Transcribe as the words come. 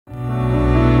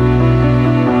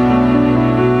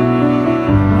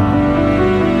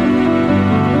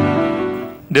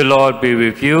The Lord be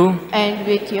with you. And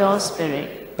with your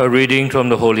spirit. A reading from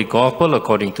the Holy Gospel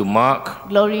according to Mark.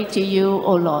 Glory to you,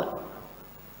 O Lord.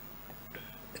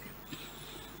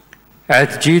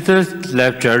 As Jesus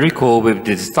left Jericho with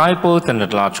the disciples and a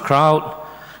large crowd,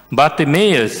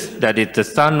 Bartimaeus, that is the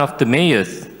son of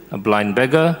Timaeus, a blind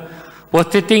beggar, was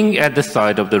sitting at the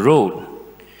side of the road.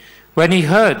 When he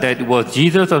heard that it was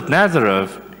Jesus of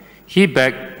Nazareth, he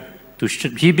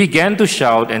began to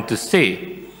shout and to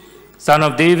say, "Son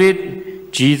of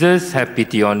David, Jesus, have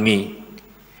pity on me."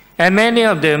 And many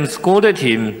of them scolded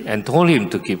him and told him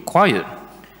to keep quiet.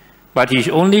 But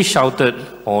he only shouted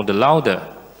all the louder,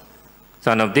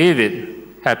 "Son of David,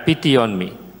 have pity on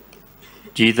me."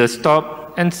 Jesus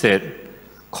stopped and said,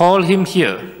 "Call him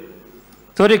here."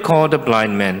 So they called the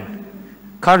blind man.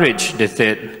 "Courage," they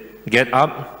said, "get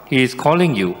up, he is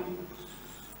calling you."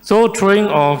 So throwing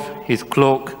off his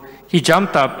cloak, he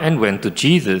jumped up and went to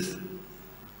Jesus.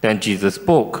 Then Jesus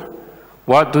spoke,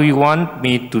 "What do you want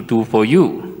me to do for you?"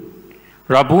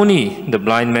 "Rabboni," the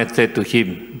blind man said to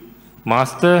him,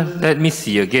 "Master, let me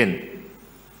see again."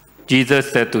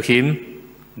 Jesus said to him,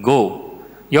 "Go,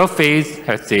 your faith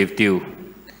has saved you."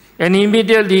 And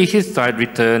immediately his sight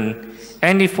returned,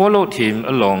 and he followed him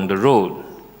along the road.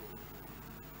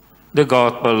 The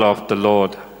Gospel of the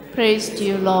Lord. Praise to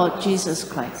you, Lord Jesus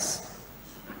Christ.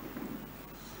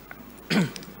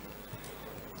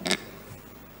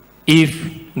 If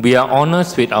we are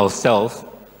honest with ourselves,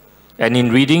 and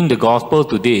in reading the Gospel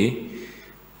today,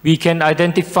 we can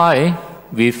identify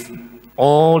with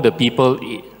all the people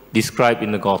described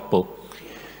in the Gospel.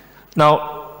 Now,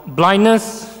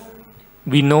 blindness,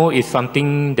 we know is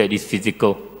something that is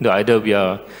physical. Either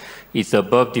it's a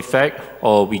birth defect,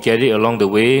 or we get it along the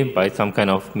way by some kind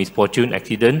of misfortune,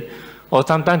 accident, or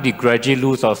sometimes we gradually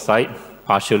lose our sight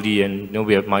partially, and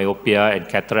we have myopia and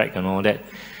cataract and all that.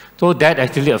 So that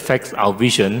actually affects our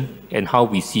vision and how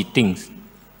we see things.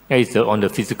 That is on the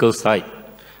physical side.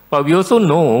 But we also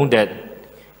know that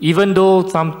even though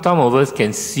some of us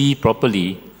can see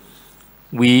properly,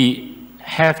 we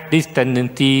have this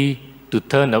tendency to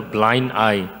turn a blind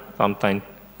eye sometimes.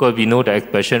 Because we know the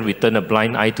expression, we turn a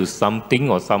blind eye to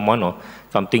something or someone or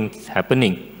something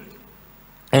happening.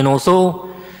 And also,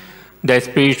 there's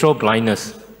spiritual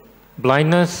blindness.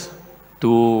 Blindness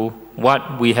to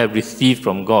what we have received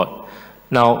from God.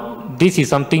 Now, this is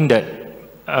something that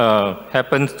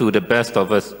happens to the best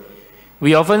of us.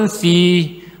 We often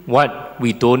see what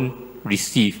we don't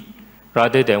receive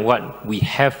rather than what we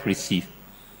have received.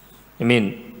 I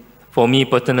mean, for me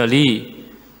personally,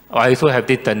 I also have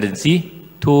this tendency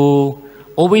to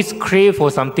always crave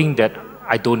for something that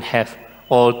I don't have,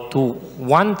 or to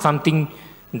want something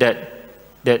that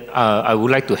I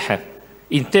would like to have,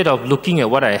 instead of looking at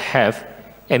what I have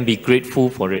and be grateful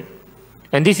for it.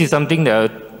 And this is something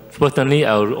that personally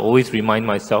I will always remind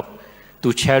myself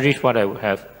to cherish what I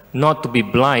have, not to be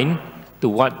blind to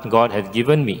what God has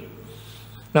given me.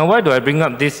 Now, why do I bring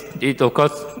up this? Of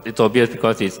course, it's obvious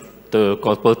because the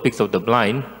Gospel speaks of the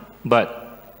blind,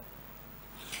 but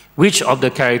which of the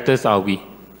characters are we?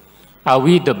 Are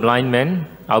we the blind man?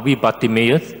 Are we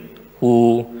Bartimaeus,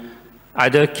 who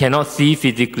either cannot see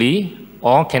physically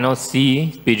or cannot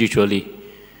see spiritually?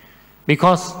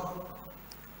 Because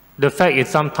the fact is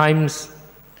sometimes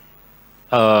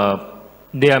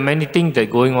there are many things that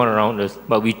are going on around us,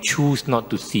 but we choose not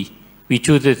to see. We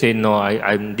choose to say, no,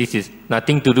 this is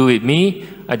nothing to do with me.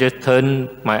 I just turn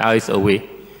my eyes away.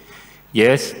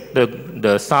 Yes,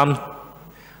 some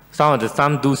of the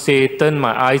Psalms do say, turn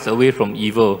my eyes away from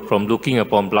evil, from looking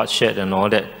upon bloodshed and all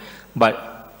that.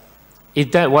 But is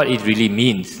that what it really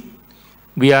means?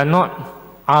 We are not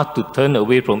asked to turn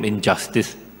away from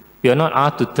injustice. We are not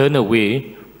asked to turn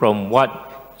away from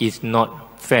what is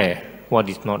not fair, what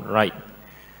is not right.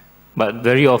 But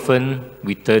very often,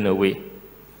 we turn away.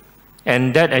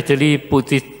 And that actually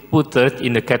puts us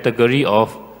in the category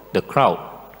of the crowd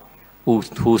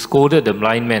who scolded the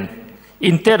blind man.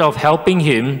 Instead of helping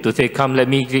him to say, "Come, let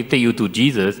me take you to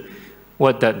Jesus,"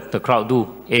 what did the crowd do?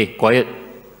 "Hey, quiet.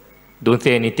 Don't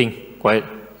say anything. Quiet.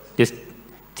 Just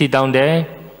sit down there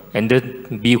and just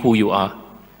be who you are."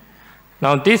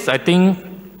 Now this, I think,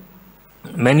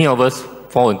 many of us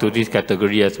fall into this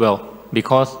category as well.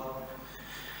 Because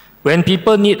when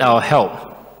people need our help,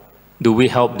 do we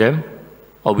help them?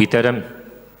 Or we tell them,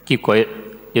 "Keep quiet.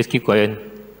 Just keep quiet.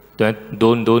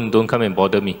 Don't come and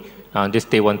bother me. Just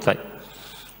stay one side."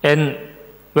 And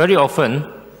very often,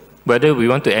 whether we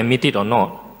want to admit it or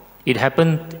not, it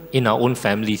happens in our own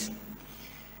families.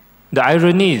 The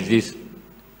irony is this: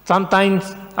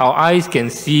 sometimes our eyes can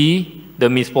see the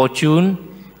misfortune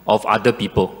of other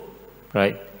people,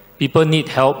 right? People need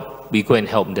help, we go and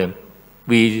help them.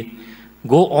 We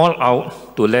go all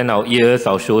out to lend our ears,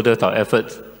 our shoulders, our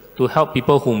efforts to help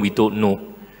people whom we don't know.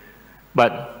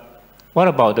 But what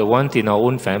about the ones in our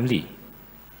own family?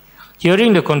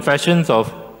 Hearing the confessions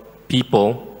of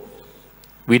people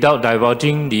without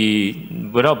breaking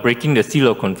the seal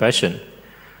of confession,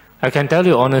 I can tell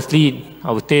you honestly,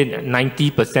 I would say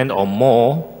 90% or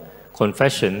more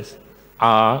confessions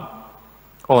are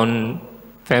on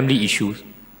family issues.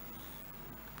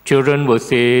 Children will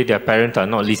say their parents are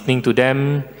not listening to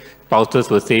them. Spouses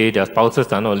will say their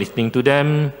spouses are not listening to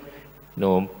them.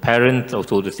 Parents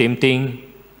also the same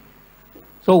thing.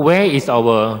 So where is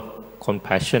our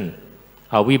compassion?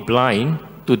 Are we blind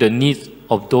to the needs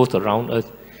of those around us?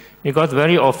 Because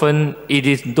very often it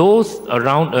is those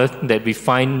around us that we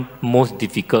find most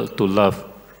difficult to love.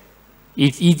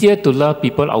 It's easier to love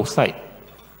people outside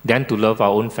than to love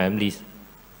our own families.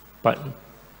 But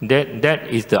that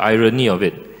is the irony of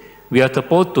it. We are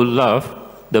supposed to love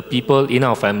the people in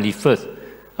our family first.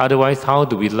 Otherwise, how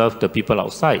do we love the people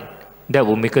outside? That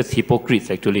will make us hypocrites,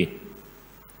 actually.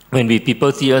 When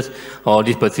people see us, oh,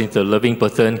 this person is a loving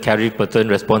person, caring person,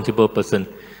 responsible person.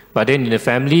 But then in the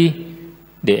family,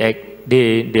 they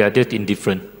are just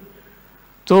indifferent.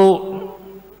 So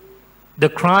the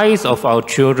cries of our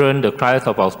children, the cries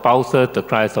of our spouses, the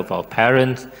cries of our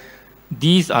parents,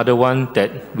 these are the ones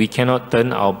that we cannot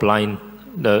turn our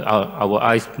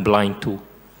eyes blind to.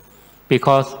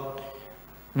 Because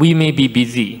we may be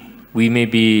busy, we may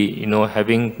be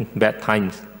having bad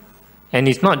times. And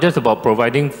it's not just about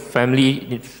providing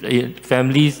family's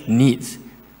needs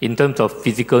in terms of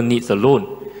physical needs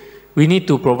alone. We need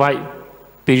to provide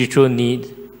spiritual needs,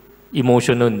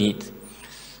 emotional needs.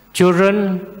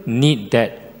 Children need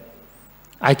that.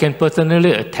 I can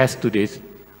personally attest to this.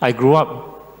 I grew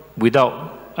up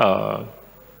without,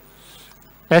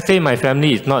 let's say my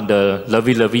family is not the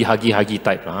lovey-lovey, huggy-huggy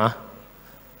type.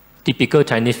 Typical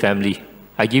Chinese family.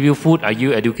 I give you food, I give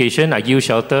you education, I give you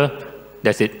shelter,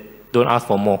 that's it. Don't ask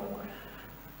for more.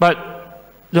 But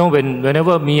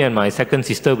whenever me and my second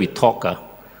sister, we talk,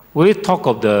 we talk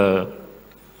of the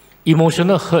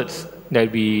emotional hurts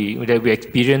that we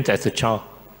experience as a child,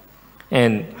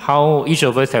 and how each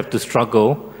of us have to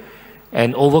struggle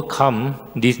and overcome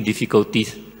these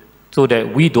difficulties so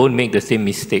that we don't make the same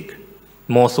mistake,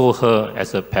 more so her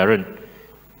as a parent.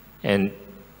 And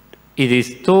it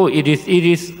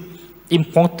is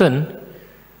important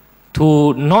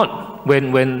to not,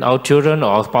 when our children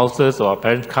or our spouses or our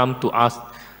parents come to us,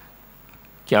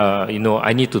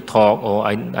 I need to talk, or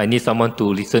I need someone to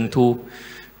listen to,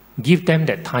 give them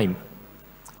that time.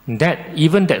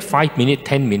 Even that 5 minutes,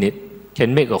 10 minutes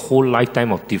can make a whole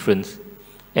lifetime of difference.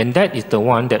 And that is the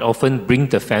one that often brings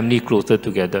the family closer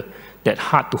together, that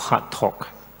heart-to-heart talk.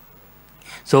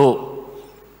 So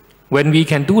when we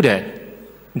can do that,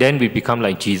 then we become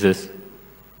like Jesus,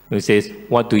 who says,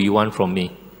 what do you want from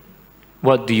me?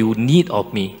 What do you need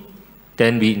of me?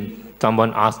 Then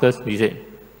someone asks us, we say,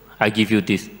 I give you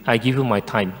this. I give you my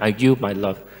time. I give you my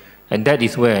love. And that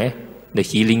is where the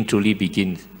healing truly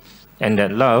begins. And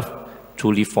that love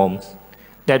truly forms.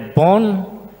 That bond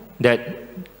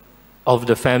of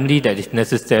the family that is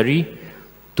necessary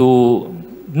to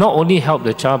not only help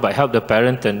the child, but help the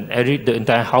parents and the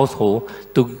entire household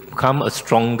to become a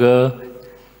stronger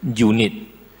unit.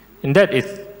 And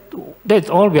that's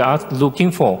all we are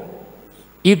looking for.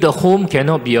 If the home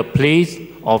cannot be a place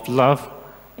of love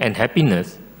and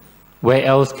happiness, where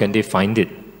else can they find it?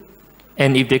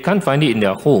 And if they can't find it in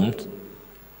their homes,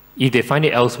 if they find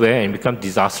it elsewhere and become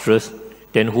disastrous,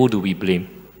 then who do we blame?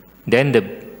 Then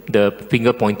the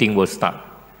finger pointing will start.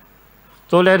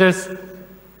 So let us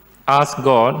ask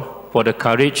God for the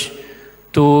courage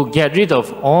to get rid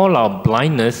of all our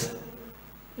blindness,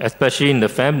 especially in the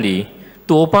family,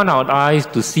 to open our eyes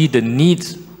to see the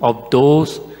needs of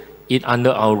those under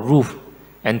our roof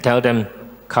and tell them,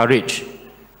 courage,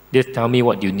 just tell me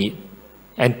what you need.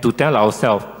 And to tell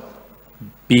ourselves,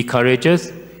 be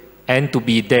courageous and to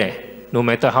be there, no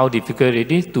matter how difficult it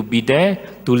is, to be there,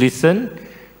 to listen,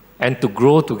 and to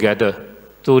grow together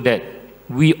so that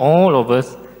all of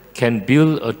us can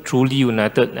build a truly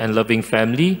united and loving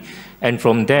family. And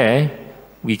from there,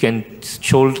 we can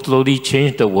slowly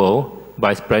change the world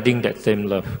by spreading that same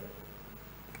love.